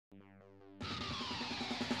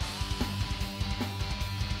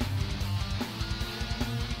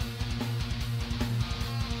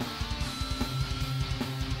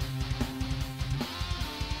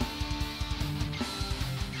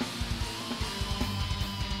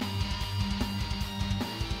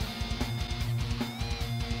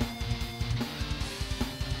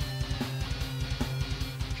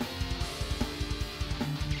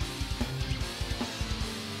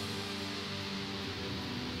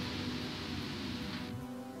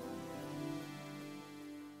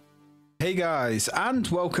Hey guys, and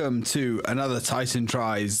welcome to another Tytan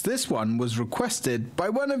Tries. This one was requested by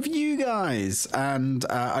one of you guys, and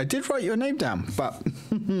I did write your name down, but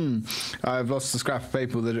I've lost the scrap of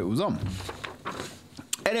paper that it was on.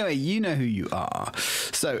 Anyway, you know who you are.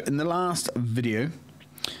 So, in the last video,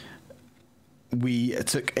 we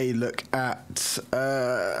took a look at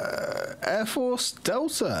Airforce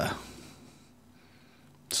Delta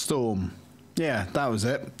Storm. Yeah, that was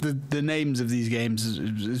it. The names of these games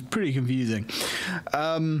is pretty confusing.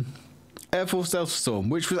 Airforce Delta Storm,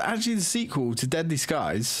 which was actually the sequel to Deadly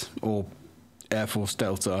Skies, or Airforce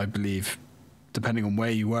Delta, I believe, depending on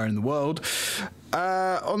where you were in the world,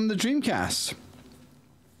 on the Dreamcast.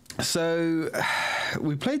 So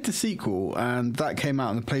we played the sequel, and that came out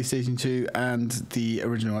on the PlayStation 2 and the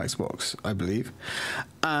original Xbox, I believe.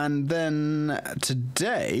 And then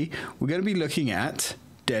today we're going to be looking at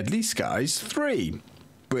Deadly Skies 3,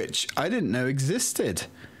 which I didn't know existed.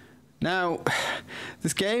 Now,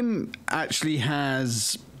 this game actually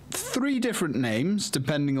has 3 different names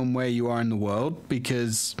depending on where you are in the world,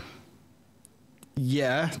 because,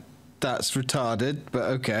 yeah, that's retarded, but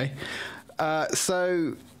okay.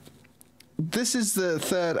 So this is the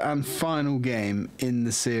 3rd and final game in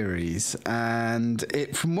the series, and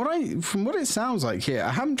from what it sounds like here,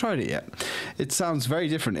 I haven't tried it yet. It sounds very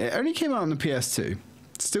different. It only came out on the PS2.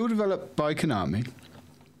 Still developed by Konami,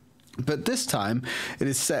 but this time it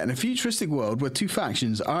is set in a futuristic world where 2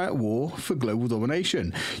 factions are at war for global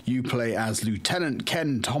domination. You play as Lieutenant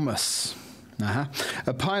Ken Thomas,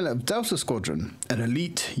 a pilot of Delta Squadron, an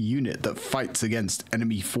elite unit that fights against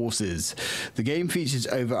enemy forces. The game features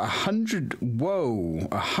over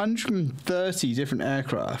 130 different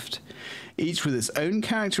aircraft, each with its own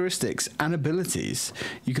characteristics and abilities.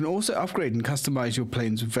 You can also upgrade and customize your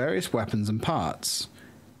planes with various weapons and parts.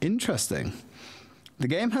 Interesting. The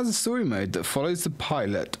game has a story mode that follows the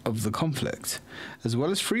pilot of the conflict, as well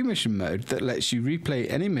as free mission mode that lets you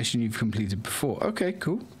replay any mission you've completed before. Okay,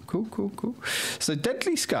 cool. So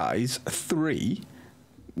Deadly Skies 3,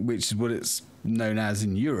 which is what it's known as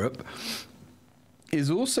in Europe, is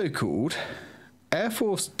also called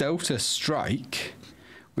Airforce Delta Strike,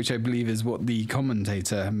 which I believe is what the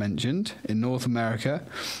commentator mentioned, in North America,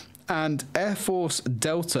 and Airforce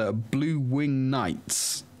Delta Blue Wing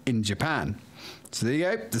Knights in Japan. So there you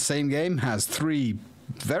go, the same game has 3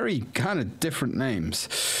 very kind of different names.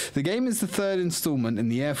 The game is the 3rd installment in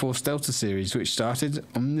the Airforce Delta series, which started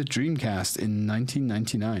on the Dreamcast in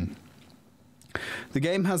 1999. The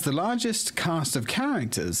game has the largest cast of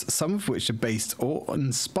characters, some of which are based or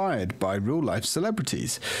inspired by real-life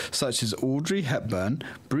celebrities, such as Audrey Hepburn,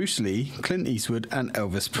 Bruce Lee, Clint Eastwood, and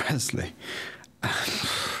Elvis Presley.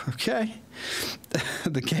 Okay.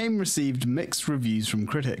 The game received mixed reviews from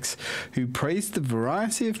critics, who praised the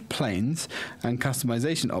variety of planes and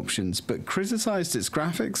customization options, but criticized its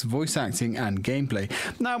graphics, voice acting, and gameplay.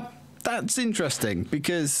 Now, that's interesting,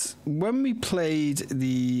 because when we played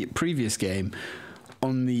the previous game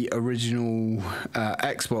on the original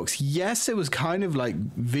Xbox, yes, it was kind of like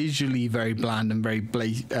visually very bland and very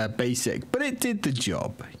basic, but it did the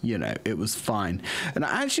job. You know, it was fine. And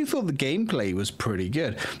I actually thought the gameplay was pretty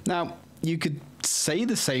good. Now, you could say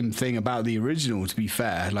the same thing about the original, to be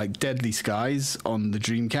fair, like Deadly Skies on the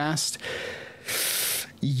Dreamcast.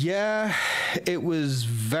 Yeah, it was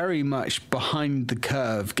very much behind the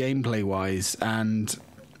curve gameplay-wise, and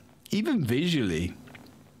even visually.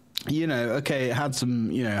 You know, okay, it had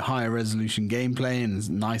some, you know, higher resolution gameplay and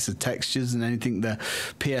nicer textures than anything the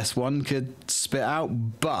PS1 could spit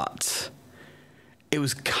out, but it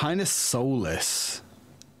was kind of soulless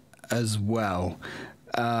as well.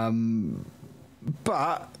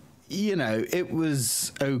 But, you know, it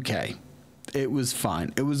was okay. It was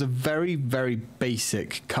fine. It was a very, very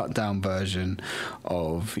basic cut-down version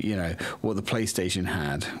of, you know, what the PlayStation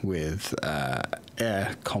had with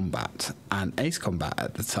Air Combat and Ace Combat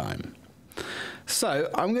at the time. So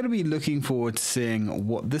I'm going to be looking forward to seeing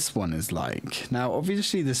what this one is like. Now,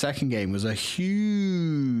 obviously, the second game was a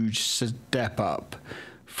huge step up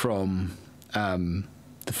from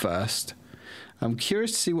the first. I'm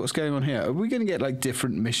curious to see what's going on here. Are we going to get like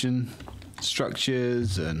different mission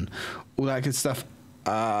structures and all that good stuff,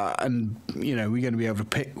 and you know, we're going to be able to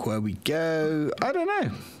pick where we go? I don't know.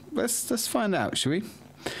 Let's find out, shall we?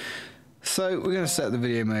 So we're going to set the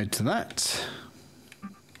video mode to that,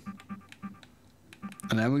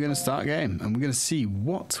 and then we're going to start game, and we're going to see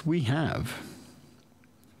what we have.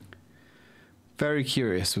 Very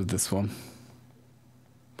curious with this one.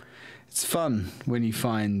 It's fun when you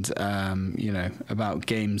find you know, about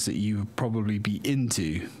games that you would probably be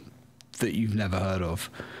into that you've never heard of.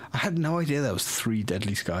 I had no idea there was 3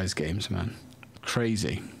 Deadly Skies games, man.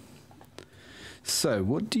 Crazy. So,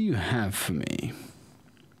 what do you have for me?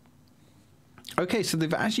 Okay, so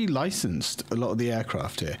they've actually licensed a lot of the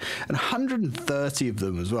aircraft here. And 130 of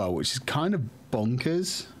them as well, which is kind of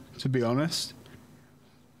bonkers, to be honest.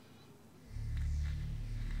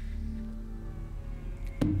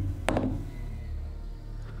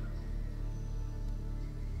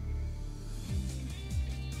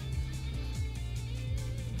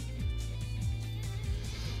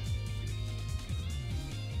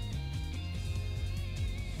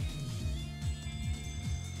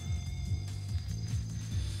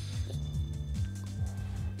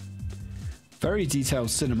 Very detailed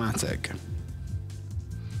cinematic.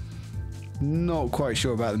 Not quite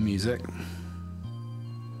sure about the music.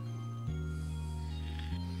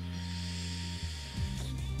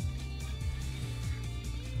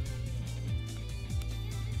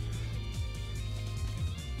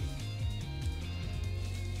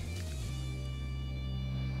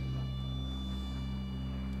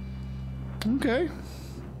 Okay.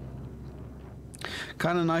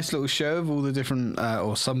 Kind of nice little show of all the different,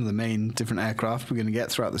 or some of the main different aircraft we're going to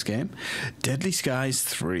get throughout this game. Deadly Skies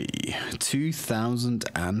 3,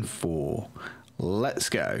 2004. Let's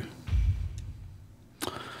go.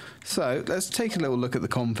 So let's take a little look at the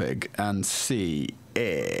config and see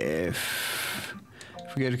if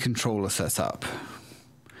we go to controller setup.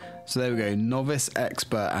 So there we go, novice,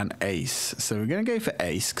 expert, and ace. So we're going to go for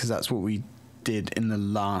ace because that's what we did in the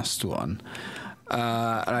last one.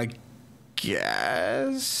 And I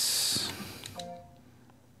guess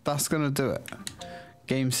that's gonna do it.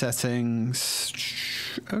 Game settings.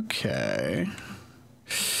 Okay.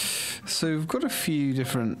 So we've got a few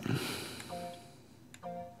different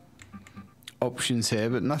options here,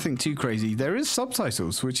 but nothing too crazy. There is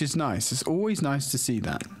subtitles, which is nice. It's always nice to see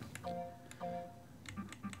that.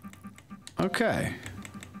 Okay.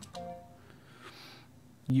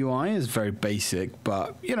 UI is very basic,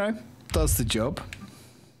 but you know, does the job.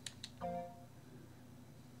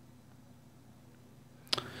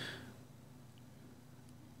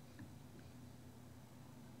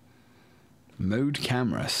 Mode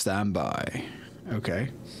camera, standby. Okay.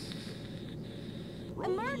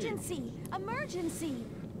 Emergency! Emergency!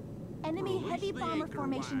 Enemy heavy bomber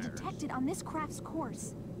formation detected on this craft's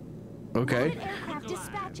course. Okay. Loaded aircraft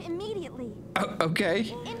dispatch immediately.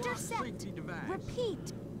 Okay. Intercept.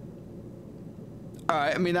 Repeat.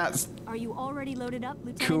 Alright, I mean that's... Are you already loaded up,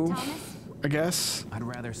 Lieutenant cool, Thomas? I guess. I'd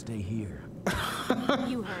rather stay here.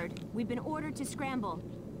 You heard. We've been ordered to scramble.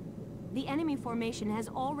 The enemy formation has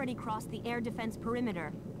already crossed the air defense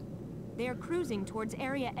perimeter. They are cruising towards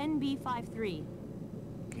area NB53.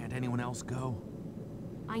 Can't anyone else go?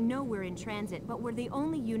 I know we're in transit, but we're the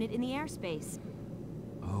only unit in the airspace.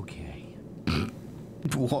 Okay.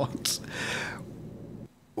 What?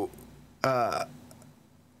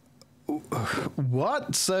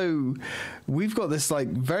 What? So we've got this like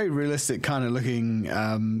very realistic kind of looking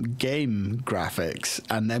game graphics,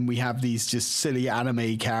 and then we have these just silly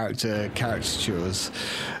anime caricatures.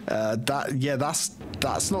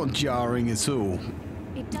 That's not jarring at all.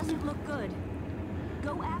 It doesn't look good.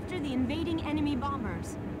 Go after the invading enemy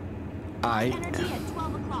bombers. Energy at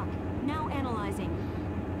 12 o'clock. Now analyzing.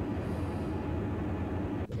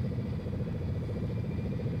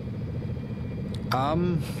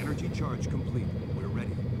 Energy charge complete. We're ready.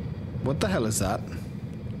 What the hell is that?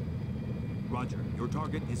 Roger. Your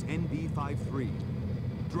target is NB53.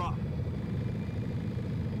 Drop.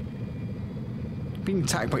 Being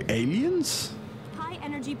attacked by aliens? High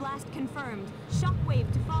energy blast confirmed.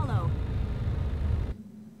 Shockwave to follow.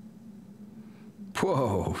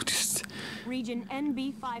 Whoa, just... Region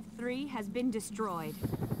NB53 has been destroyed.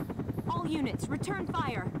 All units, return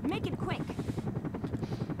fire. Make it quick.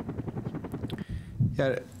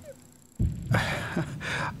 Yeah.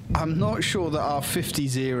 I'm not sure that our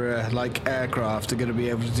 50s era like aircraft are going to be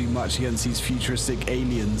able to do much against these futuristic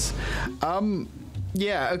aliens.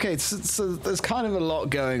 Yeah, okay, so there's kind of a lot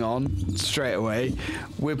going on straight away.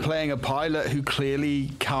 We're playing a pilot who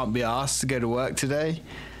clearly can't be asked to go to work today,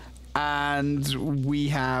 and we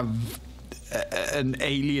have an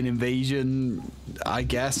alien invasion, I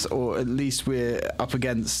guess, or at least we're up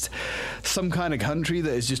against some kind of country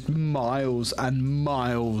that is just miles and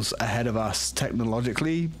miles ahead of us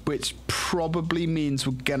technologically, which probably means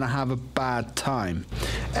we're gonna have a bad time.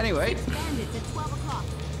 Anyway, Bandits at 12 o'clock,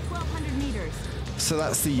 1,200 meters. So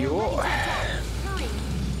that's the yacht.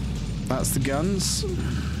 That's the guns.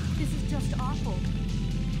 This is just awful.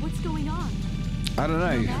 What's going on? I don't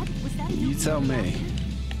know. Was that a You tell me.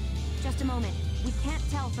 Just a moment. We can't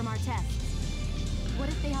tell from our tests. What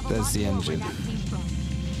if they have a There's lot the more engine. where that came from?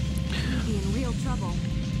 We'd be in real trouble.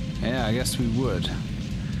 Yeah, I guess we would.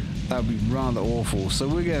 That would be rather awful. So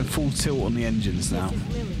we're going full tilt on the engines now. This is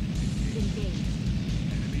Lily. Engage.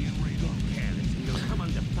 Come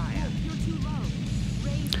under fire. You're too low.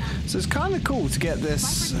 Raise out. So it's kind of cool to get Viper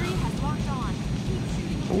this. 3 has locked on. Keep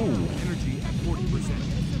shooting. Ooh, Energy at 40%.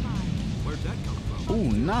 Where'd that come from?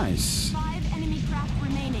 ooh, nice. 5 enemy craft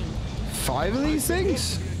remaining. 5 of these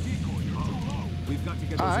things? We've got to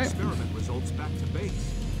get All those right. experiment results back to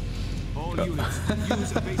base. All units,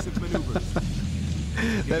 use evasive maneuvers.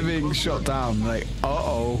 They're being shot down. Like,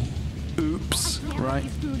 uh-oh. Oops. Can't let Right.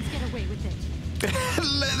 these goons get away with it.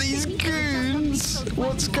 Let these goons!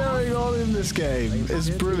 What's going on in this game? It's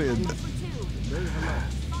brilliant. Viper 2.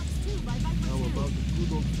 Fox 2 by Viper 2. How about the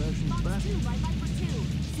good old-fashioned Fox bat? 2 by Viper 2.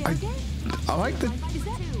 Sergey? I like the Is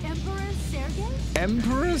that Emperor Sergey?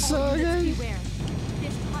 Emperor Sergey? Beware.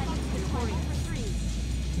 This pilot is victorious. 3.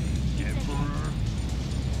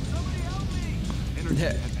 Energy Yeah.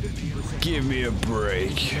 at 50%. Give me a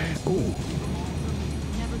break. Ooh.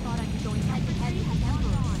 Never thought I'd be going head to head with the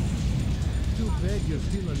Emperor. Too bad you're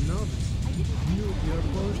still a novice. I didn't Nuclear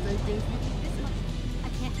post I gave you? this much. I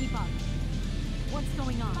can't keep up. What's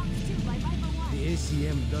going on? Fox 2 by Viper 1. The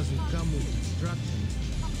ACM doesn't come with instructions.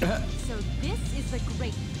 So this is the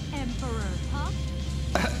great Emperor, huh?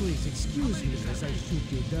 Please excuse me as I shoot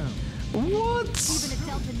you down. What? Even a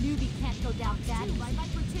Delta newbie can't go down that by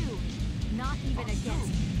Viper 2. Not even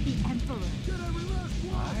against the Emperor.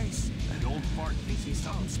 Nice. The old fart thinks he's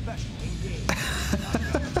something special.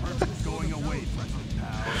 Perfect going away, President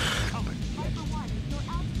Pal. Coming. Viper 1, your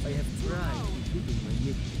altitude I have is too tried low. keeping my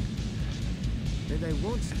nickname. And I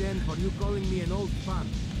won't stand for you calling me an old fart.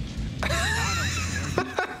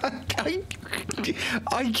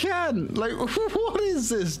 I can. Like, what is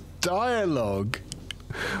this dialogue?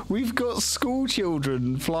 We've got school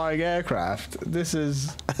children flying aircraft. This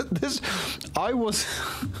is this. I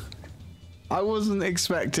wasn't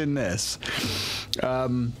expecting this.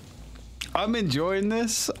 I'm enjoying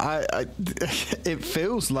this. It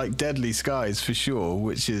feels like Deadly Skies for sure,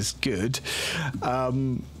 which is good.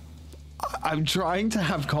 I'm trying to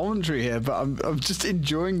have commentary here, but I'm just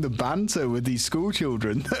enjoying the banter with these school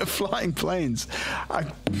children that are flying planes. I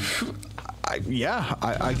don't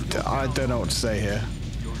know what to say here.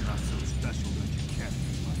 You're not so special that you can't be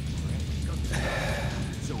my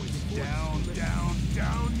friend. So it's down, down,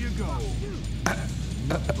 down you go.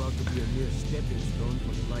 Not about to be a mere stepping stone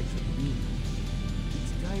for the likes of you.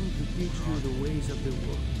 It's time to teach you the ways of the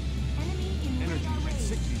world. Enemy in Energy radar at range.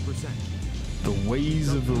 60%. The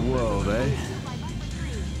ways of the world, eh? By Viper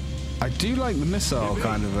 3. I do like the missile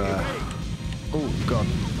kind of. Oh god.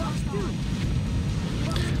 Fox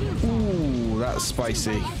 2. Ooh, that's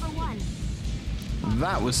spicy. Viper 1.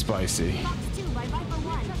 That was spicy. Fox 2 by Viper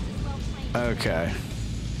 1. Okay.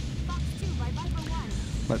 Fox 2 by Viper 1.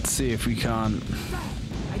 Let's see if we can't.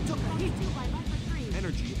 I took Fox 2 by Viper 3.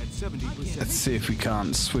 Energy at 70%. Let's see if we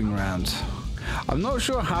can't swing around. I'm not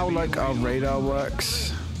sure how like our radar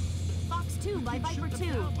works. Fox 2 by Viper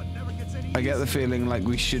 2. But never gets any I get the feeling like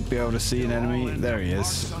we should be able to see an enemy. There he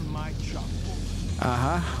is. on my chalkboard.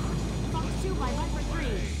 Uh-huh. Fox 2 by Viper 3.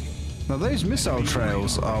 Now those missile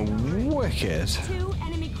trails are wicked. 2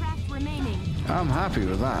 enemy craft remaining. I'm happy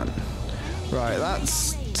with that. Right,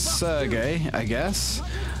 that's Sergey, I guess.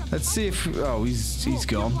 Let's see if... Oh, he's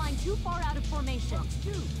Wolf, you're gone. flying too far out of formation.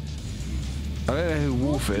 I don't know who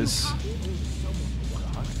Wolf is.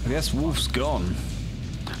 I guess Wolf's gone.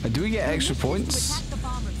 Do we get extra points Attack the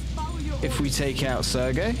bombers. Follow your if we take out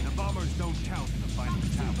Sergey? The bombers don't count in the final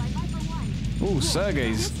tally. by Viper 1. Ooh,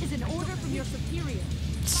 Sergey's... This is an order from your superior.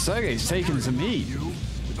 Sergey's taking some heat. You,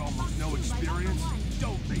 with almost no experience,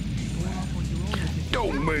 don't make me laugh.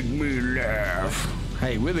 Don't make me laugh.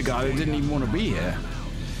 Hey, we're the guy who didn't even want to be here.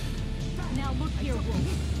 Now look here,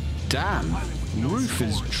 Wolf. Damn, Roof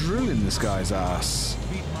is drilling this guy's ass.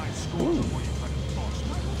 Beat my score before you try to boss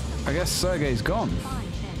me. I guess Sergey's gone. Fine,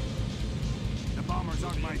 then. The bombers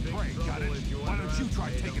aren't my prey, got it? Why don't you try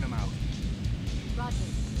taking them out? Roger.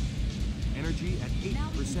 Energy at Now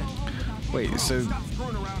we can go 8%. home without Wait, so Stop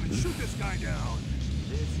screwing around and shoot this guy down.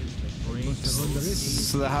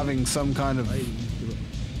 so they're having some kind of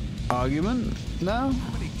argument now?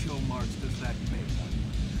 How many kill marks does that make?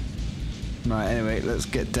 Right, anyway, let's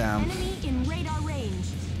get down. Enemy in radar range.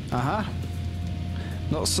 Uh-huh.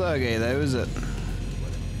 Not Sergey though, is it?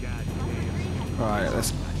 Right,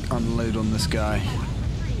 let's unload on this guy.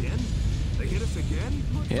 Again? They hit us again?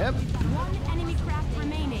 Yep, 1 enemy craft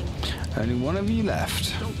remaining. only one of you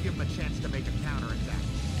left. Don't give them a chance to make a counterattack.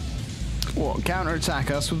 What, counterattack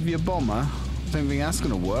us with your bomber? Don't think that's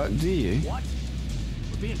gonna work, do you? What?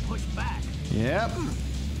 We're being pushed back. Yep.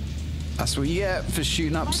 That's what you get for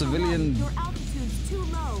shooting up Viper 1, civilian your altitude altitude's too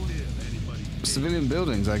low. Civilian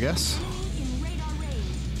buildings, I guess. In radar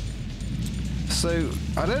range. So,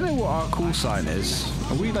 I don't know what our call sign is.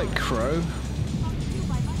 Are we like Crow?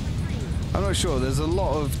 I'm not sure. There's a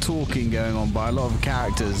lot of talking going on by a lot of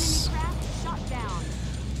characters. Craft shot down.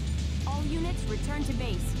 All units return to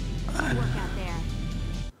base. Good work out there.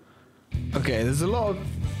 Okay, there's a lot of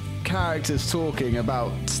characters talking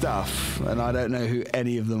about stuff, and I don't know who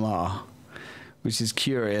any of them are, which is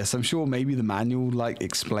curious. I'm sure maybe the manual like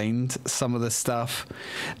explained some of the stuff.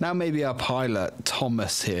 Now maybe our pilot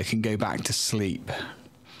Thomas here can go back to sleep.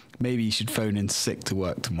 Maybe he should phone in sick to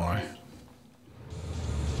work tomorrow.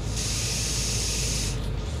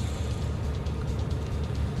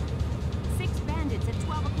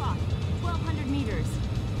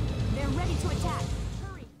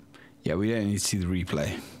 Yeah, we don't need to see the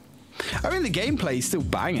replay. I mean, the gameplay is still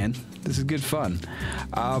banging. This is good fun.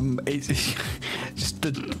 It's just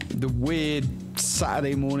the weird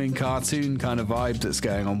Saturday morning cartoon kind of vibe that's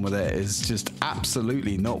going on with it is just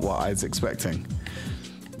absolutely not what I was expecting.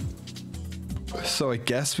 So I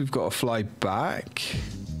guess we've got to fly back.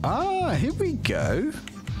 Ah, here we go.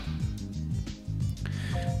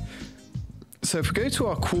 So if we go to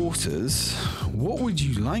our quarters, what would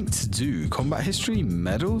you like to do? Combat history,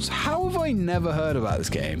 medals? How have I never heard about this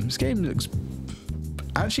game? This game looks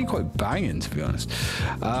actually quite banging, to be honest.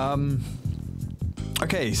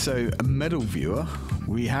 Okay, so a medal viewer.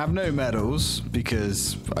 We have no medals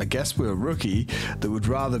because I guess we're a rookie that would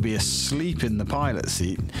rather be asleep in the pilot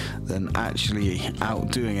seat than actually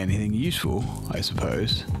out doing anything useful, I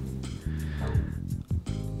suppose.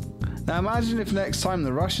 Now imagine if next time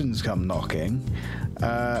the Russians come knocking,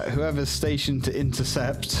 whoever's stationed to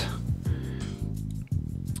intercept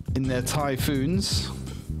in their typhoons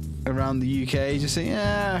around the UK just think,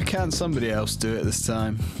 yeah, can't somebody else do it this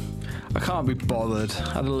time? I can't be bothered.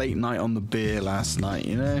 I had a late night on the beer last night,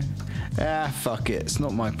 you know? Ah, fuck it. It's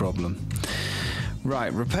not my problem.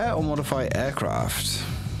 Right, repair or modify aircraft.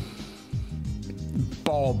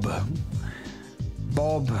 Bob,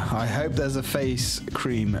 I hope there's a face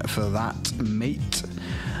cream for that, mate.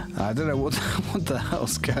 I don't know what the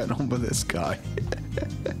hell's going on with this guy.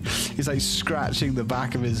 He's like scratching the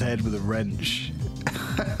back of his head with a wrench.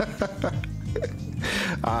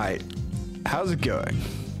 Alright, how's it going?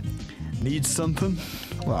 Need something?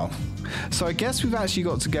 Well, so I guess we've actually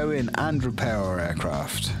got to go in and repair our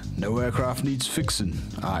aircraft. No aircraft needs fixing.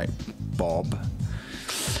 Alright, Bob.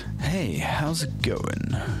 Hey, how's it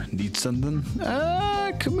going? Need something?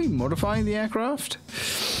 Can we modify the aircraft?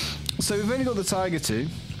 So we've only got the Tiger 2.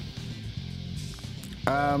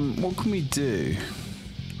 What can we do?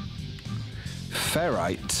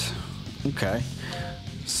 Ferrite. Okay.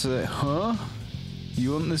 So, huh?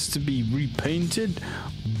 You want this to be repainted?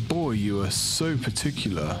 Boy, you are so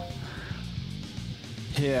particular.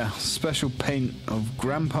 Here, special paint of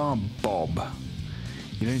Grandpa Bob.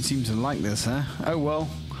 You don't seem to like this, huh? Oh well.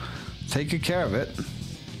 Take good care of it.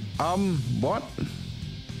 What?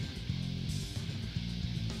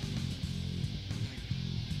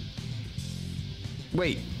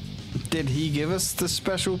 Wait, did he give us the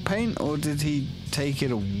special paint or did he take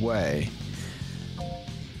it away?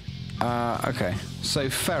 Okay, so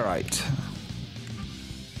ferrite.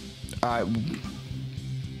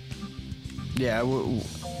 Yeah,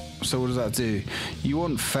 so what does that do? You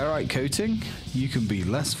want ferrite coating? You can be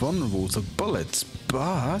less vulnerable to bullets,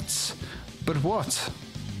 but what?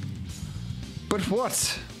 But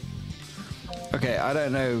what? Okay, I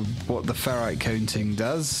don't know what the ferrite coating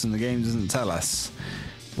does, and the game doesn't tell us,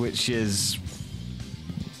 which is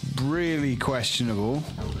really questionable.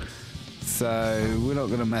 So we're not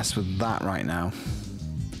going to mess with that right now.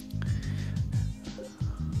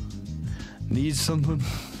 Need something?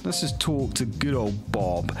 Let's just talk to good old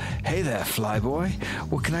Bob. Hey there, flyboy.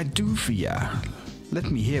 What can I do for ya? Let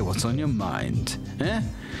me hear what's on your mind. Eh?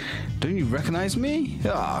 Don't you recognize me?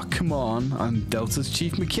 Ah, come on. I'm Delta's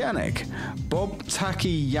chief mechanic. Bob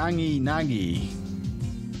Taki Yangi Nagi.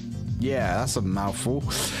 Yeah, that's a mouthful.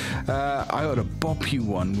 I ought to bop you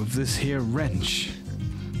one with this here wrench.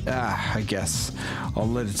 I guess I'll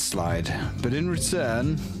let it slide. But in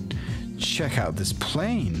return, check out this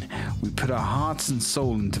plane. We put our hearts and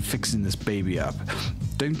soul into fixing this baby up.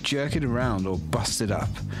 Don't jerk it around or bust it up.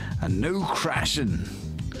 And no crashing.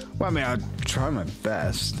 Well, I mean, I'll try my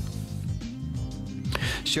best.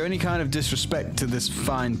 Show any kind of disrespect to this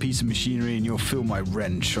fine piece of machinery and you'll feel my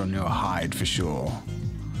wrench on your hide for sure.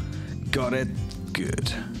 Got it?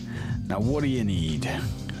 Good. Now what do you need?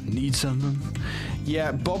 Need something?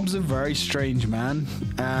 Yeah, Bob's a very strange man,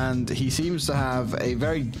 and he seems to have a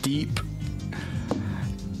very deep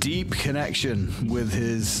deep connection with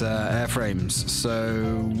his airframes,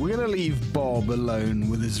 so we're gonna leave Bob alone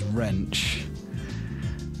with his wrench.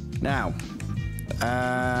 Now,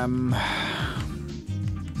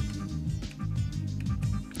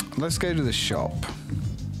 let's go to the shop.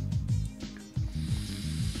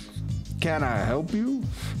 Can I help you?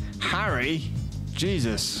 Harry?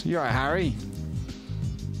 Jesus, you alright, Harry?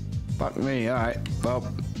 Fuck me, alright, Bob.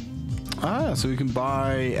 Ah, so we can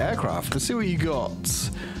buy aircraft. Let's see what you got.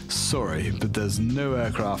 Sorry, but there's no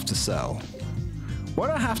aircraft to sell. Why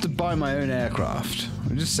do I have to buy my own aircraft?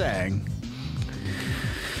 I'm just saying.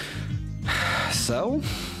 Sell?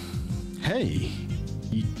 Hey,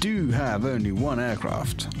 you do have only one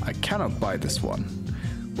aircraft. I cannot buy this one.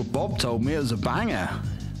 Well, Bob told me it was a banger.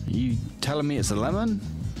 You telling me it's a lemon?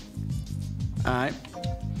 Alright.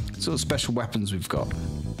 What sort of special weapons we've got?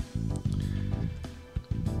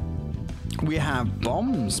 We have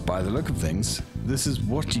bombs by the look of things. This is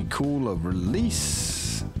what you call a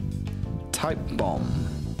release type bomb.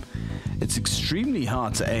 It's extremely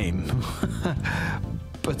hard to aim,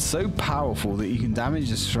 but so powerful that you can damage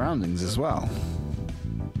the surroundings as well.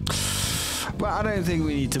 But I don't think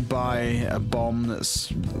we need to buy a bomb that's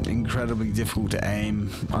incredibly difficult to aim.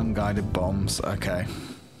 Unguided bombs, okay.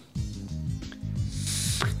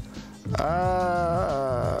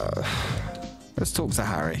 Let's talk to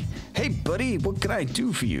Harry. Hey buddy, what can I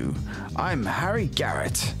do for you? I'm Harry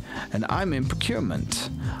Garrett, and I'm in procurement.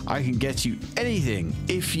 I can get you anything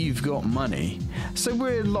if you've got money. So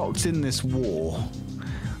we're locked in this war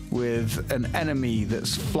with an enemy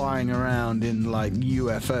that's flying around in like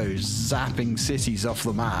UFOs, zapping cities off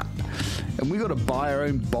the map. And we gotta buy our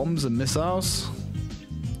own bombs and missiles?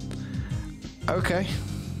 Okay.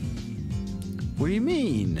 What do you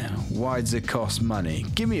mean? Why does it cost money?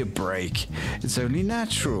 Give me a break. It's only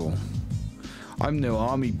natural. I'm no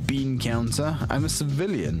army bean counter. I'm a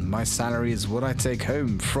civilian. My salary is what I take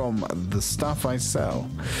home from the stuff I sell.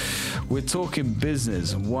 We're talking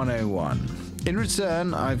business 101. In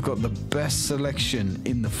return, I've got the best selection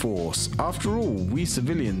in the force. After all, we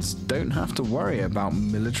civilians don't have to worry about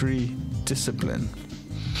military discipline.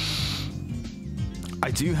 I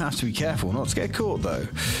do have to be careful not to get caught, though.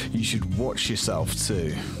 You should watch yourself,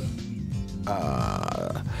 too.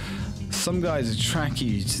 Some guys track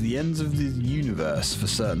you to the ends of the universe for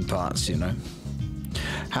certain parts, you know.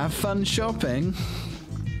 Have fun shopping.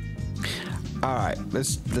 Alright,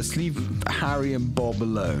 let's leave Harry and Bob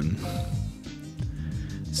alone.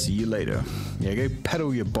 See you later. Yeah, go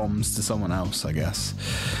peddle your bombs to someone else, I guess.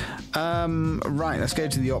 Right, let's go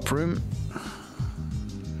to the op room.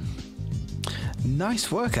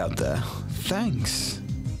 Nice work out there. Thanks.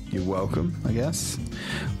 You're welcome, I guess.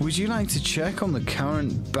 Would you like to check on the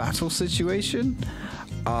current battle situation?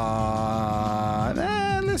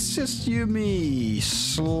 Let's just, you and me,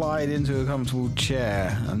 slide into a comfortable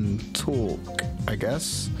chair and talk, I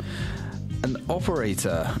guess. An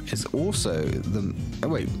operator is also the... Oh,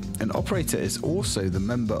 wait. An operator is also the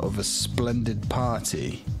member of a splendid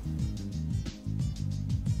party.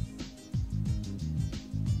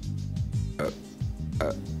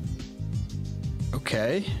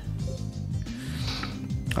 Okay.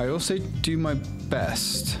 I also do my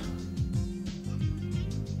best.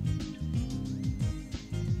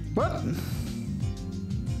 What? What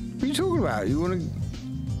are you talking about? You want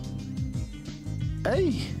to...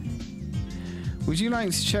 Hey? Would you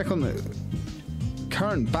like to check on the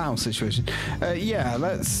current battle situation? Yeah,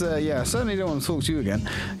 let's... yeah, I certainly don't want to talk to you again.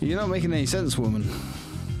 You're not making any sense, woman.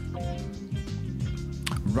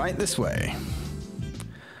 Right this way.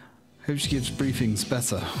 Hope she gives briefings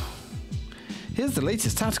better. Here's the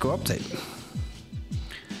latest tactical update.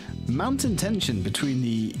 Mountain tension between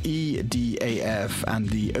the EDAF and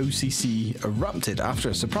the OCC erupted after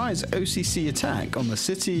a surprise OCC attack on the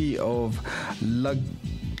city of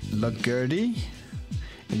Lugurdi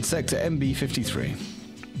in sector MB53.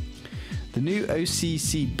 The new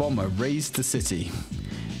OCC bomber razed the city.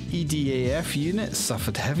 EDAF units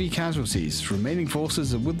suffered heavy casualties. Remaining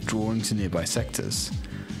forces are withdrawing to nearby sectors.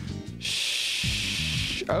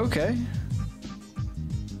 Shh. Okay.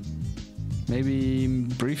 Maybe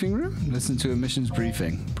briefing room? Listen to a missions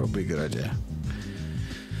briefing. Probably a good idea.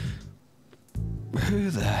 Who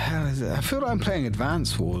the hell is it? I feel like I'm playing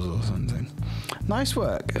Advance Wars or something. Nice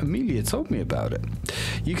work. Amelia told me about it.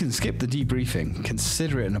 You can skip the debriefing.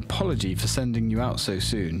 Consider it an apology for sending you out so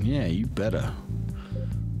soon. Yeah, you better.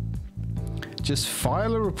 Just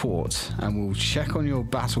file a report and we'll check on your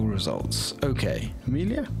battle results. Okay,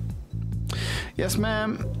 Amelia? Yes,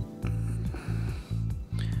 ma'am.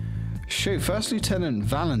 Show First Lieutenant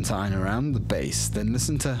Valentine around the base, then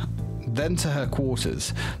listen to then to her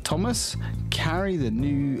quarters. Thomas, carry the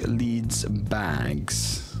new lead's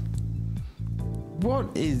bags.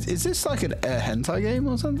 What is this like a hentai game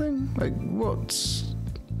or something? Like, what's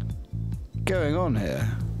going on here?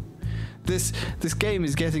 This game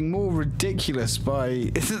is getting more ridiculous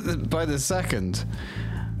by the second.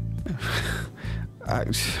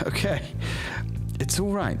 Okay, it's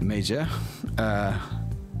all right, Major.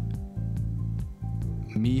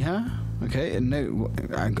 Miha. Okay, no,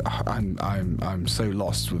 I'm so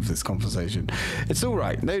lost with this conversation. It's all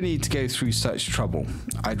right. No need to go through such trouble.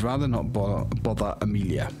 I'd rather not bother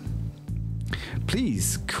Amelia.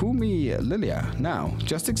 Please call me Lilia now.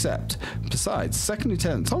 Just accept. Besides, Second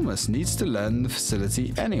Lieutenant Thomas needs to learn the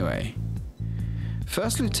facility anyway.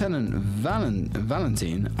 First Lieutenant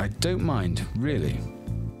Valentine, I don't mind, really.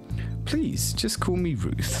 Please, just call me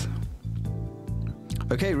Ruth.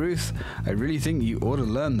 Okay, Ruth, I really think you ought to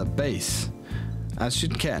learn the base. As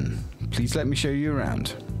should Ken. Please let me show you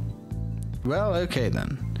around. Well, okay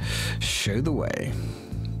then. Show the way.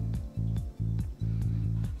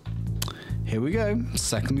 Here we go.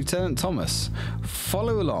 Second Lieutenant Thomas.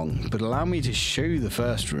 Follow along, but allow me to show you the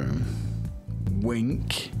first room.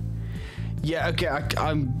 Wink. Yeah, okay,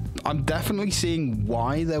 I'm definitely seeing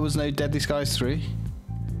why there was no Deadly Skies 3.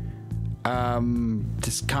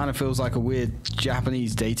 This kind of feels like a weird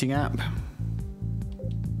Japanese dating app.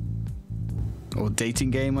 Or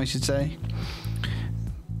dating game, I should say.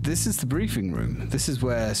 This is the briefing room. This is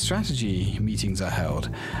where strategy meetings are held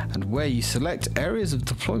and where you select areas of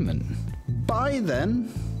deployment. By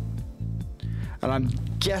then, and I'm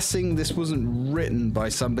guessing this wasn't written by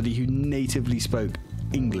somebody who natively spoke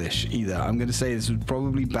English either. I'm going to say this was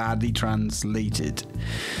probably badly translated.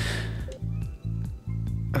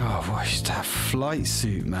 Oh, boy, that flight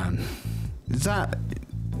suit, man. Is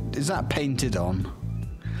that painted on?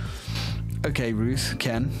 Okay, Ruth,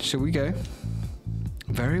 Ken, shall we go?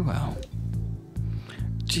 Very well.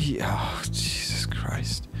 Oh, Jesus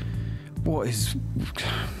Christ. What is...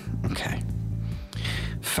 Okay.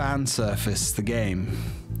 Fan surface, the game.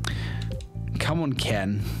 Come on,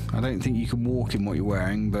 Ken. I don't think you can walk in what you're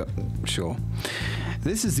wearing, but sure.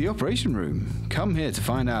 This is the operation room. Come here to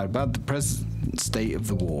find out about the present state of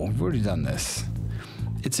the war. We've already done this.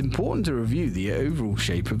 It's important to review the overall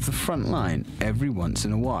shape of the front line every once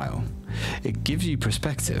in a while. It gives you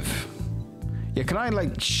perspective. Yeah, can I,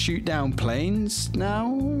 like, shoot down planes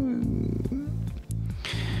now?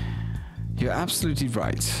 You're absolutely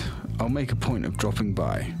right. I'll make a point of dropping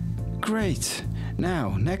by. Great.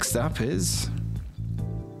 Now, next up is...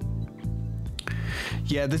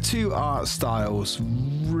 Yeah, the two art styles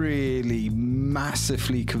really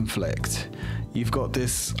massively conflict. You've got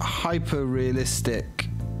this hyper-realistic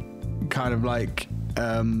kind of like,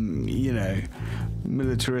 you know,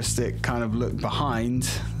 militaristic kind of look behind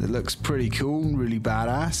that looks pretty cool, really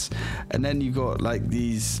badass. And then you've got like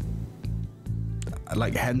these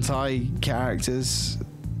like hentai characters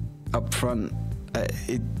up front.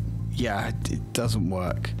 It doesn't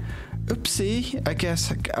work. Oopsie, I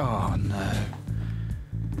guess. Oh no.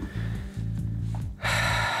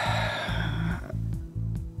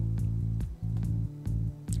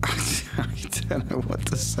 I don't know what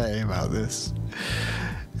to say about this.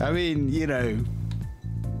 I mean, you know,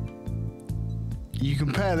 you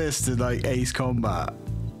compare this to like Ace Combat.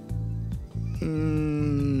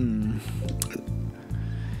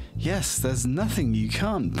 Yes, there's nothing you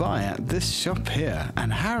can't buy at this shop here,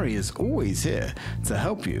 and Harry is always here to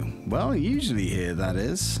help you. Well, usually here, that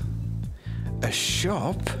is. A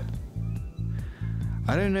shop?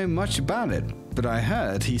 I don't know much about it, but I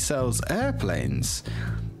heard he sells airplanes.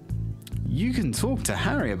 You can talk to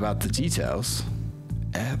Harry about the details.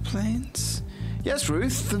 Airplanes? Yes,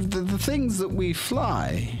 Ruth, the things that we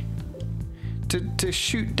fly. To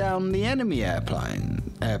shoot down the enemy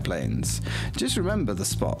airplanes. Just remember the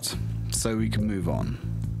spot, so we can move on.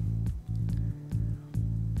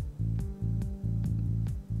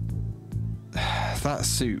 That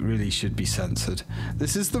suit really should be censored.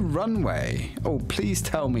 This is the runway. Oh, please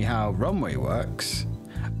tell me how runway works.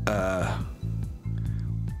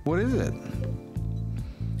 What is it?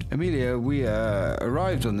 Amelia, we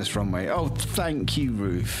arrived on this runway. Oh, thank you,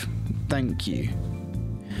 Ruth. Thank you.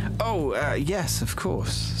 Oh, yes, of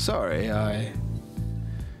course. Sorry,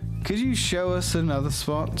 Could you show us another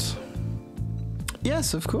spot?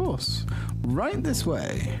 Yes, of course. Right this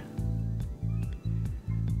way.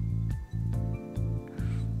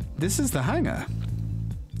 This is the hangar.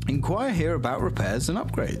 Inquire here about repairs and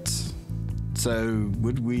upgrades. So,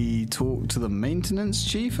 would we talk to the maintenance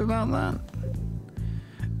chief about that?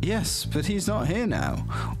 Yes, but he's not here now.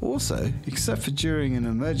 Also, except for during an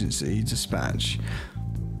emergency dispatch.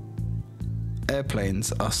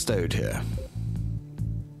 airplanes are stowed here.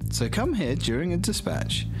 So come here during a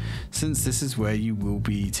dispatch, since this is where you will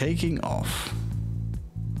be taking off.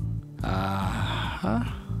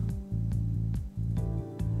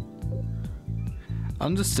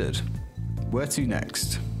 Understood. Where to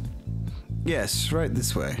next? Yes, right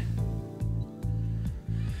this way.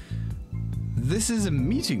 This is a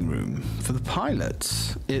meeting room for the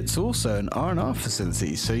pilots. It's also an R&R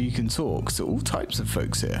facility, so you can talk to all types of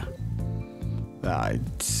folks here. I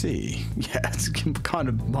see. Yeah, it's kind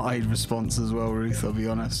of my response as well, Ruth, I'll be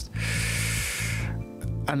honest.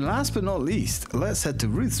 And last but not least, let's head to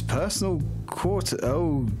Ruth's personal quarter.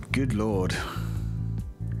 Oh, good lord.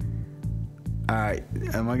 Alright,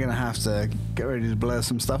 am I going to have to get ready to blur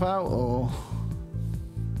some stuff out, or...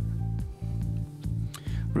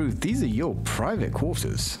 Ruth, these are your private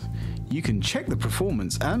quarters. You can check the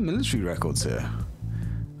performance and military records here.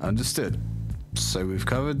 Understood. So we've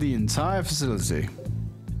covered the entire facility.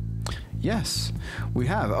 Yes, we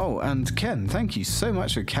have. Oh, and Ken, thank you so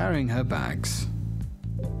much for carrying her bags.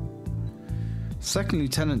 Second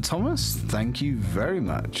Lieutenant Thomas, thank you very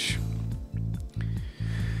much.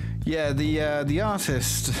 Yeah, the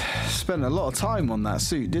artist spent a lot of time on that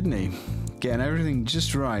suit, didn't he? Getting everything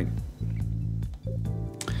just right.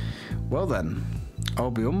 Well then,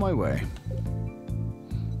 I'll be on my way.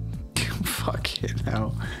 Fucking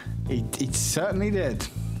hell. It certainly did.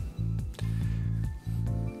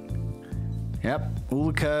 Yep, all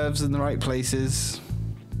the curves in the right places.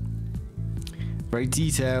 Very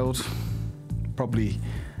detailed. Probably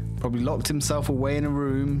locked himself away in a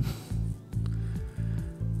room.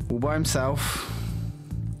 All by himself.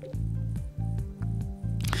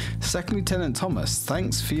 Second Lieutenant Thomas,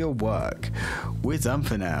 thanks for your work. We're done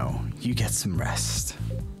for now. You get some rest.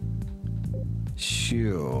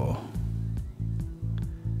 Sure.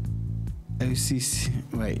 OCC.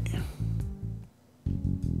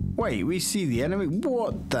 Wait, we see the enemy?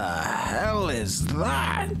 What the hell is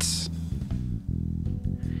that?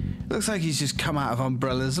 Looks like he's just come out of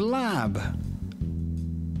Umbrella's lab.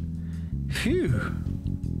 Phew.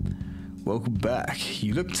 Welcome back.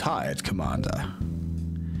 You look tired, Commander.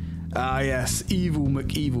 Ah, yes, Evil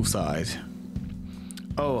McEvilside.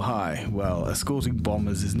 Oh, hi. Well, escorting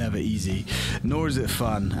bombers is never easy, nor is it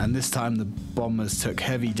fun, and this time the bombers took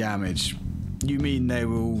heavy damage. You mean they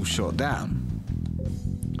were all shot down?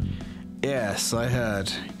 Yes, I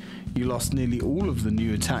heard. You lost nearly all of the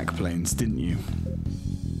new attack planes, didn't you?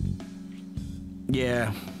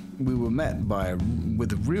 Yeah, we were met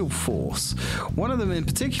with a real force. One of them in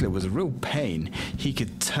particular was a real pain. He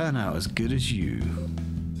could turn out as good as you.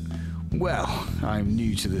 Well, I'm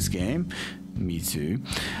new to this game. Me too.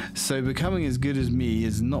 So becoming as good as me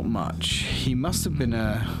is not much. He must have been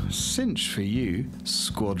a cinch for you,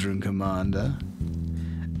 Squadron Commander.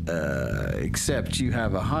 Except you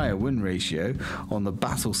have a higher win ratio on the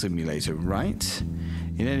battle simulator, right?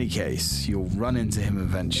 In any case, you'll run into him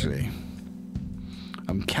eventually.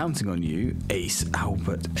 I'm counting on you, Ace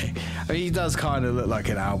Albert. I mean, he does kind of look like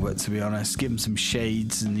an Albert, to be honest. Give him some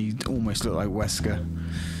shades and he almost look like Wesker.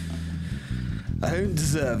 I don't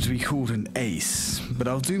deserve to be called an ace, but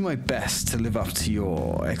I'll do my best to live up to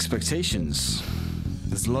your expectations.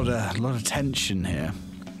 There's a lot of tension here.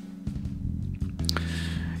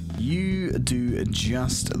 You do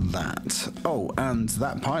just that. Oh, and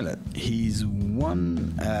that pilot, he's the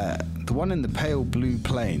one in the pale blue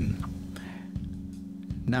plane.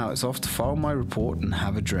 Now it's off to file my report and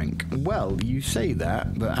have a drink. Well, you say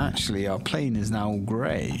that, but actually our plane is now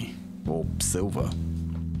grey, or silver.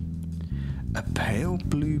 A pale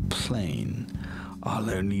blue plane. I'll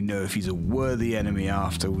only know if he's a worthy enemy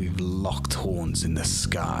after we've locked horns in the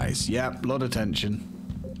skies. Yep, lot of tension.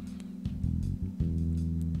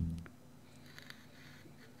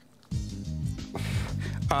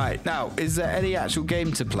 Alright, now, is there any actual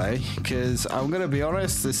game to play? Because I'm going to be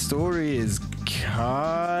honest, the story is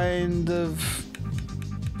kind of...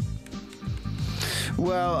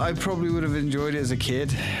 Well, I probably would have enjoyed it as a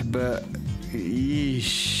kid, but...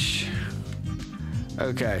 Yeesh.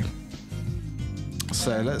 Okay.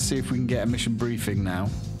 So, let's see if we can get a mission briefing now.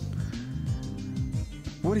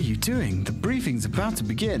 What are you doing? The briefing's about to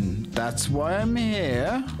begin. That's why I'm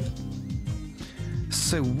here.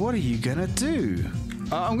 So, what are you going to do?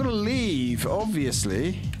 I'm going to leave,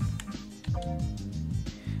 obviously.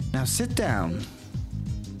 Now sit down.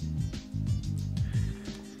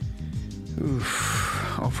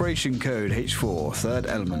 Oof. Operation code H4, third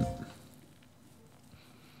element.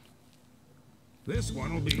 This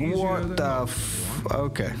one will be easier What than the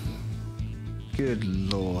okay. Good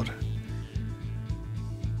lord.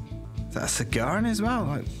 Is that a cigar in his mouth?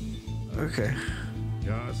 Like, okay.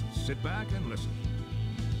 Just sit back and listen.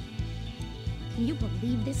 Can you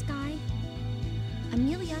believe this guy?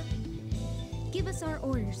 Amelia, give us our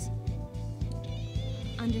orders.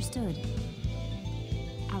 Understood.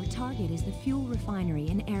 Our target is the fuel refinery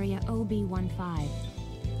in area OB-15.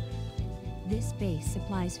 This base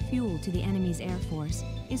supplies fuel to the enemy's air force,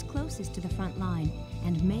 is closest to the front line,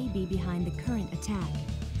 and may be behind the current attack.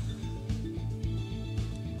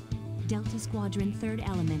 Delta Squadron 3rd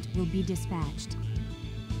Element will be dispatched.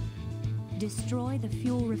 Destroy the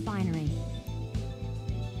fuel refinery.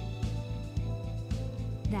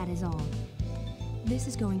 That is all. This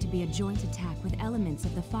is going to be a joint attack with elements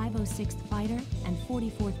of the 506th Fighter and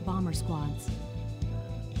 44th Bomber Squads.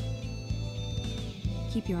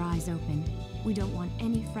 Keep your eyes open. We don't want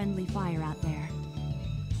any friendly fire out there.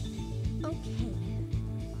 Okay.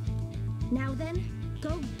 Now then,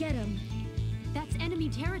 go get him. That's enemy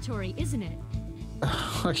territory, isn't it?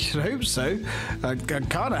 I should hope so. I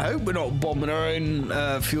kind of hope we're not bombing our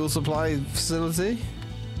own fuel supply facility.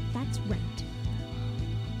 That's right.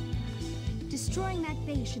 Destroying that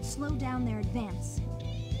base should slow down their advance.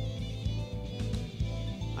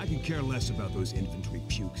 I can care less about those infantry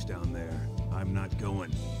pukes down there. I'm not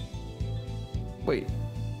going. Wait.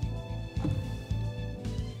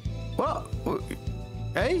 What?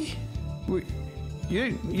 Hey?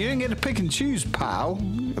 You didn't get to pick and choose, pal.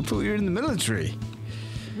 I thought you were in the military.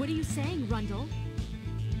 What are you saying, Rundle?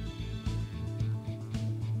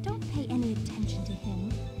 Don't pay any attention to him.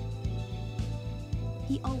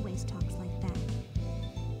 He always talks like that.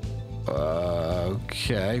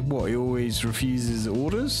 Okay. What, he always refuses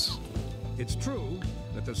orders? It's true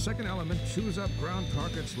that the 2nd Element chews up ground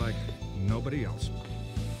targets like nobody else.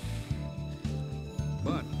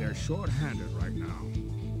 But they're short-handed right now.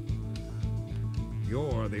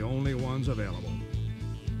 You're the only ones available.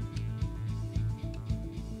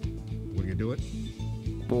 Will you do it?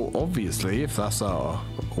 Well, obviously, if that's our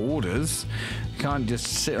orders, you can't just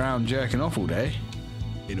sit around jerking off all day.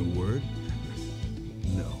 In a word,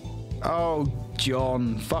 no. Oh,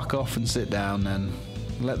 John, fuck off and sit down then.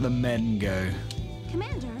 Let the men go.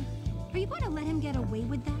 Commander, are you going to let him get away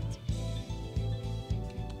with that?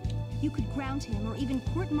 You could ground him or even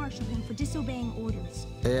court-martial him for disobeying orders.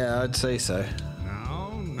 Yeah, I'd say so.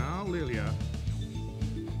 Now, Lilia.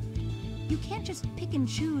 You can't just pick and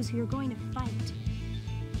choose who you're going to fight.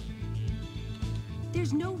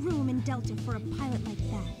 There's no room in Delta for a pilot like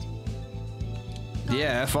that.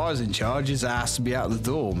 Yeah, if I was in charge, his ass would be out the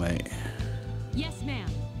door, mate. Yes, ma'am.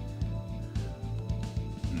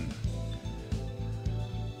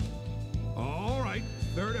 All right,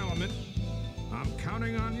 3rd Element. I'm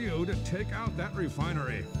counting on you to take out that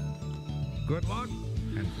refinery. Good luck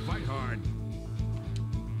and fight hard.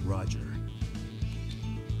 Roger.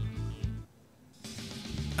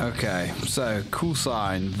 Okay, so call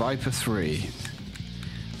sign Viper 3.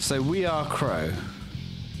 So we are Crow.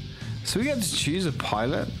 So we get to choose a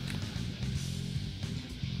pilot.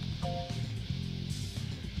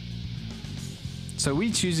 So are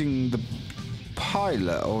we choosing the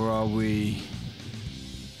pilot or are we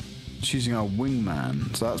choosing our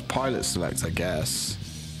wingman? So that's pilot select, I guess.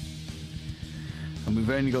 And we've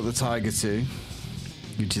only got the Tiger 2,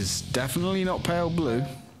 which is definitely not pale blue.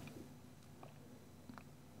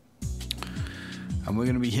 And we're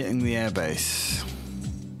going to be hitting the airbase.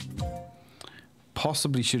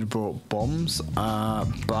 Possibly should have brought bombs,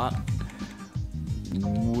 but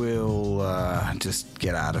we'll just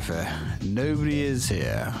get out of here. Nobody is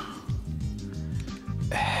here.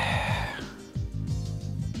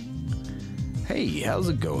 Hey, how's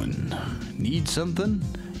it going? Need something?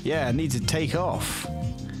 Yeah, I need to take off.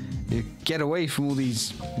 Get away from all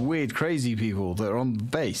these weird, crazy people that are on the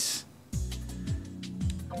base.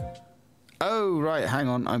 Oh, right, hang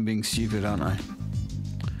on. I'm being stupid, aren't I?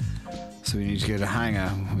 So we need to go to hangar.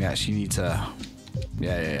 We actually need to...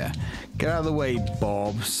 Yeah. Get out of the way,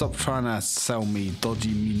 Bob. Stop trying to sell me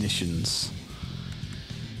dodgy munitions.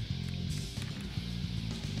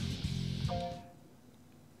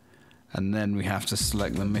 And then we have to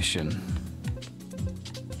select the mission.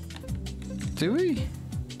 Do we?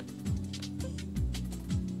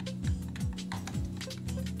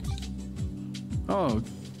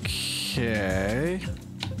 Okay.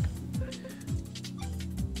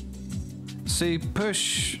 So you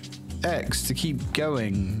push X to keep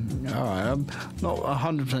going. Alright, I'm not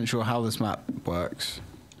 100% sure how this map works.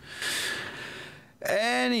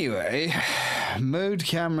 Anyway, mode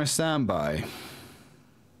camera standby.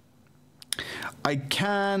 I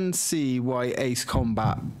can see why Ace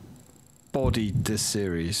Combat bodied this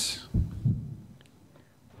series.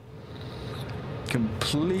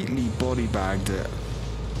 Completely body bagged it.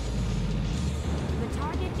 The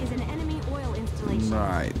installation.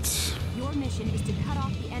 Right. Your mission is to cut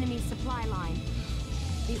off the enemy's supply line.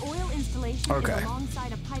 The oil installation Okay. is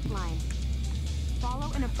alongside a pipeline.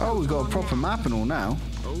 Follow an approach. Oh, we've got a along proper that. map and all now.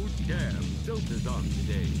 Oh, damn. Filter's on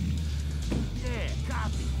today. Yeah,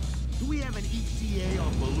 copy. Do we have an ETA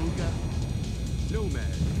on Beluga? Nomad,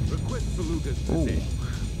 request Beluga's Ooh, position.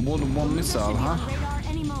 more than one Beluga missile, should be on huh? radar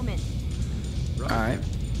any moment. Alright.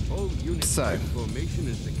 All units So. in formation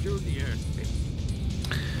and secure the airspace.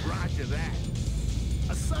 Roger that.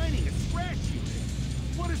 Assigning a scratch unit.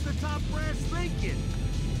 What is the top brass thinking?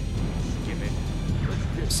 Skip it.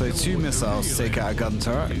 Let's just So go 2 with the missiles real take out a gun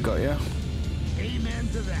turret. Got ya. Amen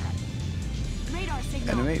to that. Radar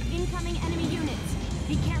signal. Enemy. Incoming enemy units.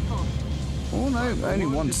 Be careful. Oh no, only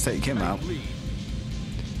one to take him out.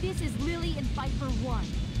 This is Lily and Viper 1.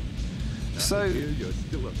 So, Here you're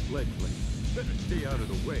still a fledgling. Better stay out of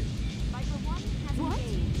the way. Viper 1 has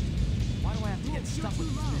engaged. Why do I have to get stuck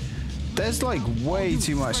with this? there's like way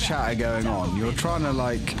too much chatter going on. You're trying to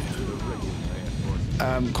like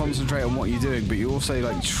concentrate on what you're doing, but you're also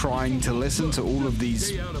like trying to listen to all of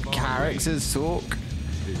these characters talk.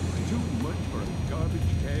 It's too much for a garbage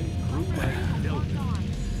can crew like Delta.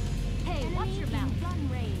 Hey, watch your mouth. Gun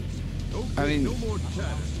range. Okay, I mean- no more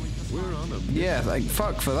chatter. We're on a Yeah, like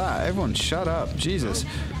fuck for that. Everyone shut up. Jesus.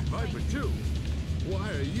 Viper 2. Why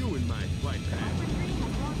are you in my flight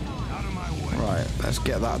path? Out of my way. Right, let's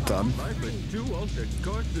get that done. Viper 2 alter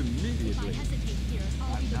course immediately.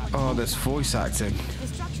 Oh, there's voice acting.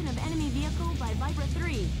 Destruction of enemy vehicle by Viper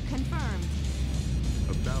 3. Confirmed.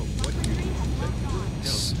 About what you expect from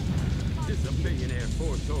Delta. Disobeying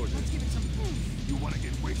Airforce orders. You want to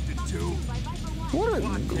get wasted too? By Viper 1. What?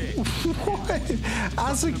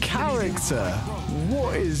 As a character,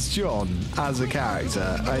 what is John as a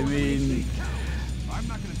character? I mean, I'm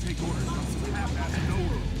not going to take orders from some half-assed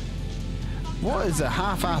no-load. what is a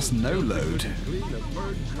half-assed no-load? Clean the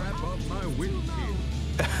bird crap off my windshield.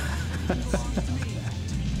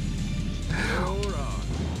 You're on.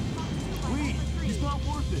 Please, he's not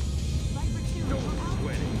worth it. Don't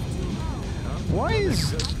sweat it. Why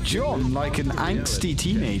is John like an angsty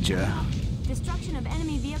teenager? Destruction of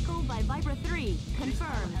enemy vehicle by Viper 3.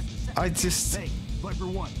 Confirmed. I just, Hey, Viper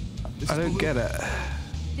 1. This I is don't Blue. get it.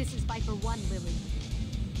 This is Viper 1, Lily.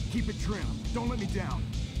 Keep it trim. Don't let me down.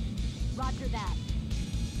 Roger that.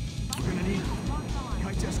 We're gonna need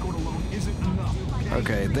kite escort alone isn't enough.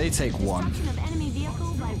 Okay, they take one. Destruction of enemy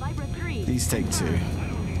vehicle by Viper 3. These take 2.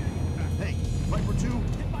 Hey, Viper 2.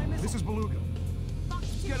 This is Beluga.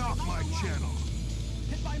 Get off my channel.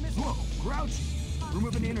 Whoa, Grouchy.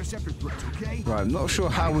 Removing the interceptor threats, okay? Right, I'm not sure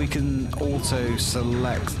how we can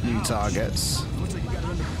auto-select new targets. Looks like you got it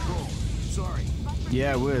under control. Sorry.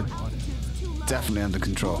 Yeah, we're definitely under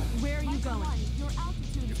control. Where are you going? Your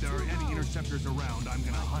altitude If there are any interceptors around, I'm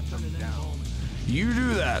gonna hunt them down. You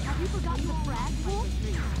do that. Have you forgotten the frag pool?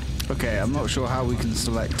 Okay, I'm not sure how we can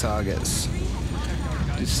select targets.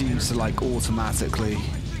 It seems to like automatically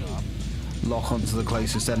lock onto the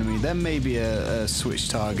closest enemy. There may be a switch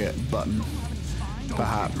target button,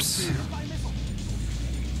 perhaps.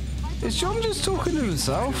 Is John just talking to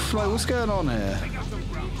himself? Like, what's going on here?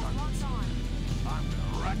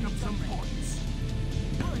 Rack up some points.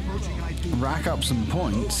 Approaching IP. Rack up some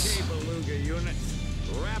points. Okay, Beluga units.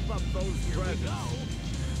 Wrap up those presents.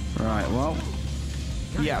 Right, well.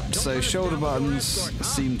 Yep, so shoulder buttons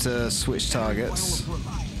seem to switch targets.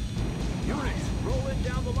 Units, roll in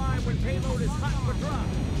down the line when payload is hot for drop.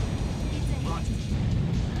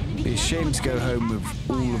 Be a shame to go home with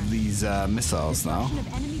all of these missiles now. Destruction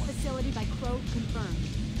of enemy facility by Crow confirmed.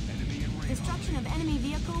 Destruction of enemy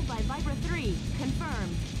vehicle by Viper 3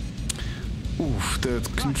 confirmed. Oof, the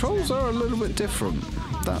controls are a little bit different,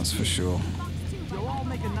 that's for sure. You'll all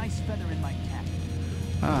make a nice feather in my cap.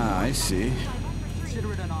 Ah, I see.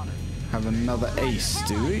 Consider it an honor. Have another ace,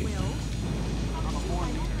 do we? I'm a born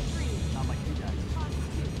leader, not like you guys.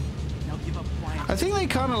 Now give up flying. I think they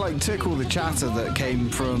kind of like took all the chatter that came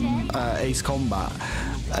from Ace Combat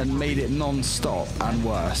and made it non-stop and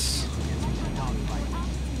worse.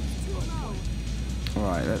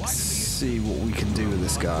 Alright, let's see what we can do with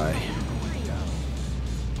this guy.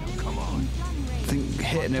 I think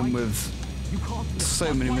hitting him with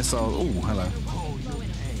so many missiles. Oh, hello.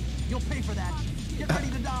 You'll pay for that. Get ready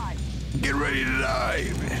to die. Get ready to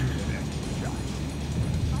die.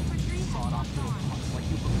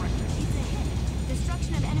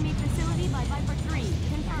 Destruction of enemy facility by Viper 3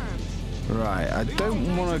 confirmed. Right, I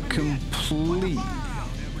don't want to complete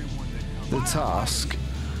the task.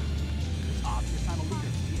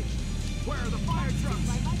 Where are the fire trucks?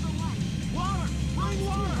 Water! Bring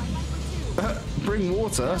water! bring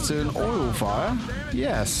water to an oil fire?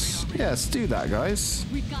 Yes. Yes, do that, guys.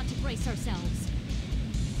 We've got to brace ourselves.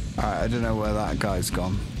 Alright, I don't know where that guy's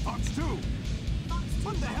gone. Fox 2!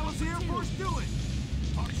 What the hell is the Airforce doing?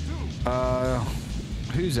 Fox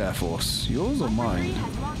 2! Whose Air Force? Yours or Viper 3 mine?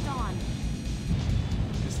 has locked on.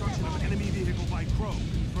 Destruction of enemy vehicle by Crow,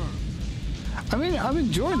 confirmed. I mean, I'm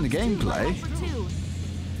enjoying the gameplay. Viper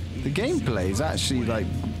 2. The gameplay is actually, like,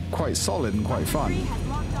 quite solid and quite fun. Has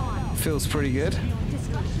locked on. Feels pretty good.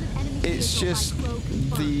 Destruction of enemy It's vehicle just by Crow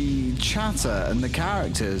confirmed. the chatter and the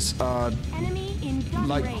characters are, Enemy in gun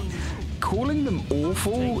like, range. calling them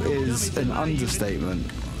awful is an understatement.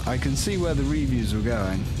 I can see where the reviews were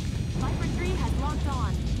going. Viper 3 has locked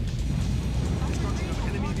on. Destruction of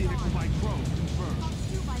enemy vehicle by Crow, confirmed. Fox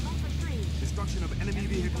 2 by Viper 3. Destruction of enemy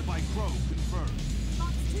vehicle by Crow, confirmed.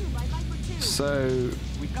 Fox 2 by Viper 2. So,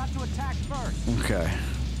 We've got to attack first. okay.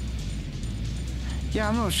 Yeah,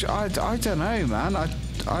 I'm not sure. I don't know, man. I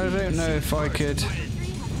don't know if I could. 3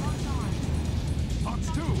 has locked on. Fox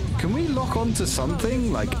 2! Can we lock onto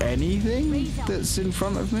something, like anything that's in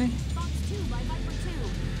front of me? Fox 2 by Viper 2.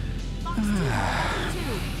 Fox 2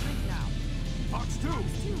 by Viper 2. Fox 2!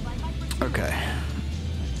 2 by Viper 2. Okay.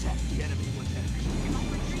 Attack the enemy with that.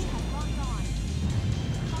 Viper 3 has locked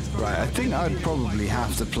on. Right, I think I'd probably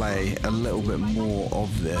have to play a little bit more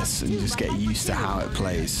of this and just get used to how it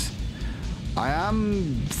plays. I am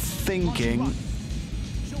thinking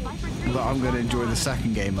Viper 3 that I'm going to enjoy the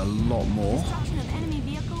second game a lot more. Destruction of enemy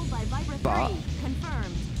vehicle by Viper 3. But-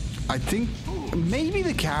 Confirmed. I think maybe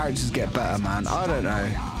the characters get better, man. I don't know.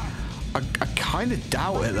 I kind of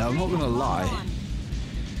doubt it, though. I'm not going to lie.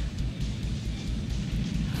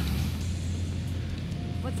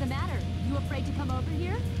 What's the matter? You afraid to come over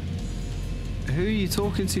here? Who are you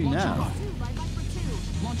talking to now? 2 by Viper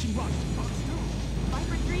 2. Launching rocket. Fox 2!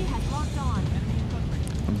 Viper 3 has locked on.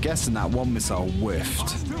 I'm guessing that one missile whiffed.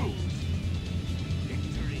 Fox 2!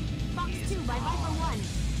 Fox 2 by Viper 1.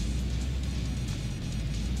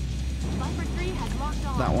 Viper 3 has locked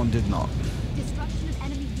on. That one did not. Destruction of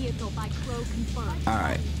enemy vehicle by Crow confirmed.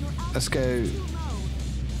 Alright, let's go Too low.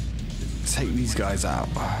 take these guys out.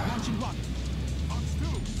 Launching rocket. Fox 2!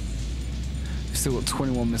 Still got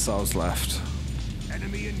 21 missiles left.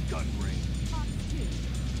 Enemy in gun range. Fox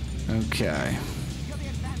 2. Okay.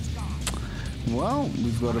 Well,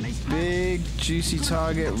 we've got a big, juicy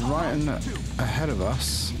target right ahead of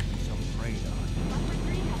us.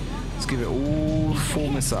 Let's give it all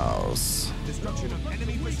 4 missiles. Destruction of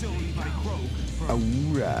enemy facility by Crow, confirmed.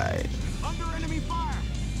 Alright. Under enemy fire!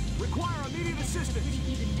 Require immediate assistance!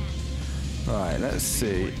 Right, let's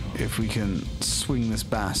see if we can swing this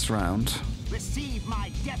bass round. Receive my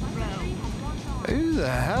death blow! Who the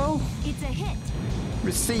hell? It's a hit.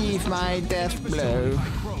 Receive my death blow.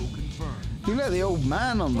 Crow, confirmed. You let the old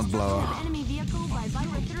man on the blower. Destruction of enemy vehicle by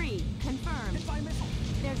Viper 3 confirmed.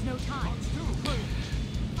 There's no time.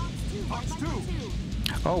 Fox 2 by Fox Viper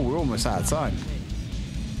 2. Oh, we're almost out of time.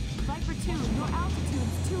 Viper 2, your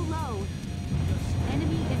altitude's too low.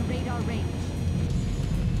 Enemy in radar range.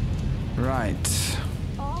 Right.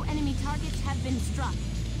 All enemy targets have been struck.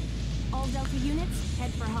 All Delta units,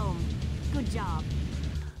 head for home. Good job.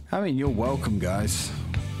 I mean, you're welcome, guys.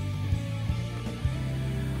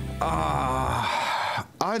 I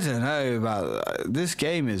don't know about this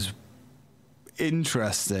game is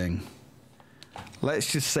interesting.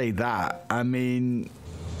 Let's just say that. I mean,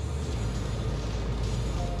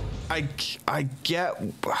 I get.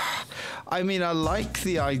 I mean, I like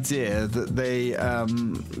the idea that they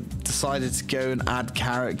decided to go and add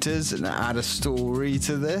characters and add a story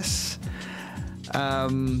to this.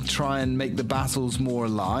 Try and make the battles more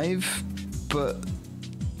alive, but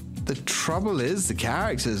the trouble is the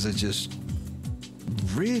characters are just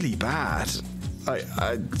really bad.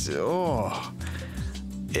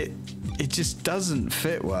 It just doesn't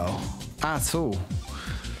fit well at all.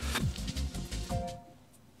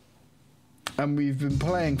 And we've been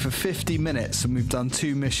playing for 50 minutes and we've done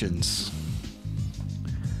 2 missions.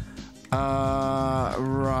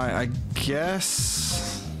 Right, I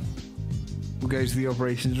guess we'll go to the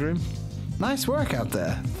operations room. Nice work out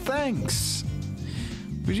there. Thanks.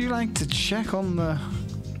 Would you like to check on the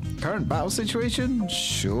current battle situation?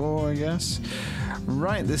 Sure, I guess.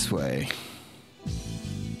 Right this way.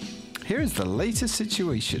 Here is the latest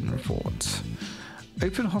situation report.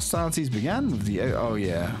 Open hostilities began with the... Oh,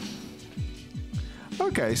 yeah.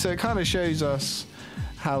 Okay, so it kind of shows us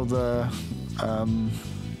how the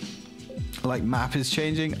map is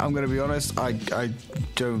changing. I'm going to be honest, I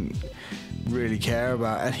don't really care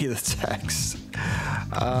about any of the text.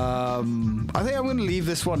 I think I'm going to leave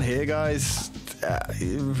this one here, guys.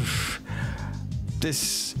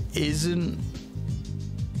 This isn't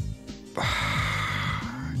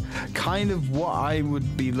kind of what I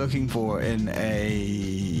would be looking for in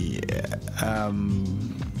a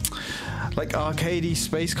like arcadey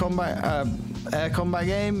space combat, air combat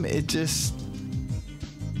game. It's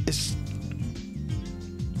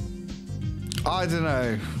I don't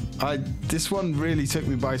know. This one really took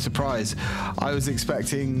me by surprise. I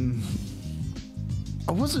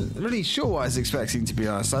wasn't really sure what I was expecting, to be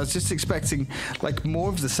honest. I was just expecting like more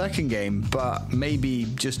of the second game, but maybe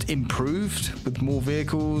just improved with more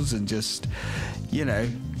vehicles and just, you know,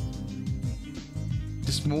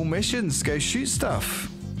 just more missions, go shoot stuff.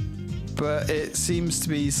 But it seems to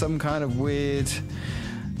be some kind of weird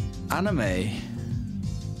anime,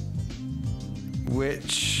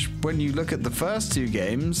 which when you look at the first two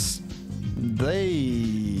games,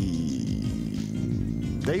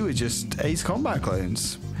 they were just Ace Combat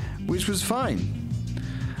clones, which was fine.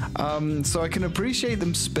 So I can appreciate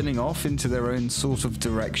them spinning off into their own sort of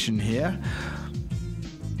direction here.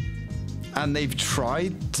 And they've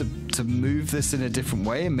tried to move this in a different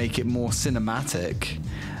way and make it more cinematic.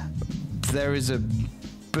 There is a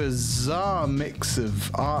bizarre mix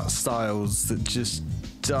of art styles that just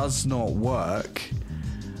does not work.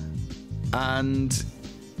 And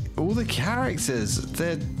all the characters,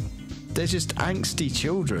 they're just angsty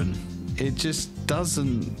children. It just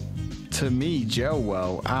doesn't, to me, gel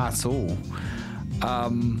well at all.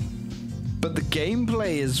 But the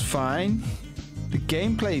gameplay is fine. The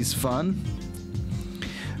gameplay is fun.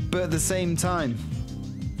 But at the same time,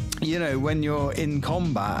 you know, when you're in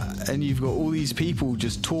combat and you've got all these people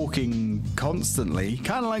just talking constantly,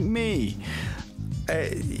 kind of like me,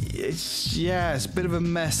 it's a bit of a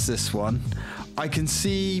mess, this one. I can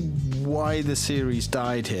see why the series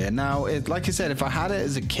died here. Now, like I said, if I had it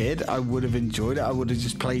as a kid, I would have enjoyed it. I would have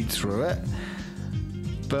just played through it.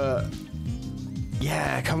 But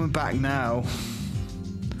yeah, coming back now,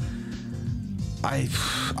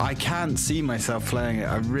 I can't see myself playing it.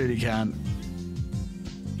 I really can't.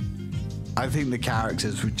 I think the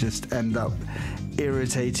characters would just end up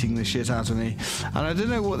irritating the shit out of me, and I don't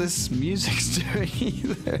know what this music's doing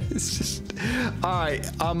either. It's just, alright,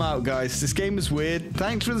 I'm out, guys. This game is weird.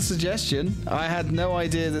 Thanks for the suggestion. I had no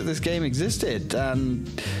idea that this game existed, and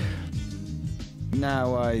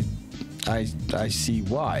now I see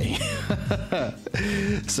why.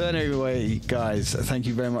 So anyway, guys, thank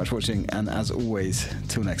you very much for watching, and as always,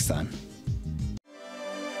 till next time.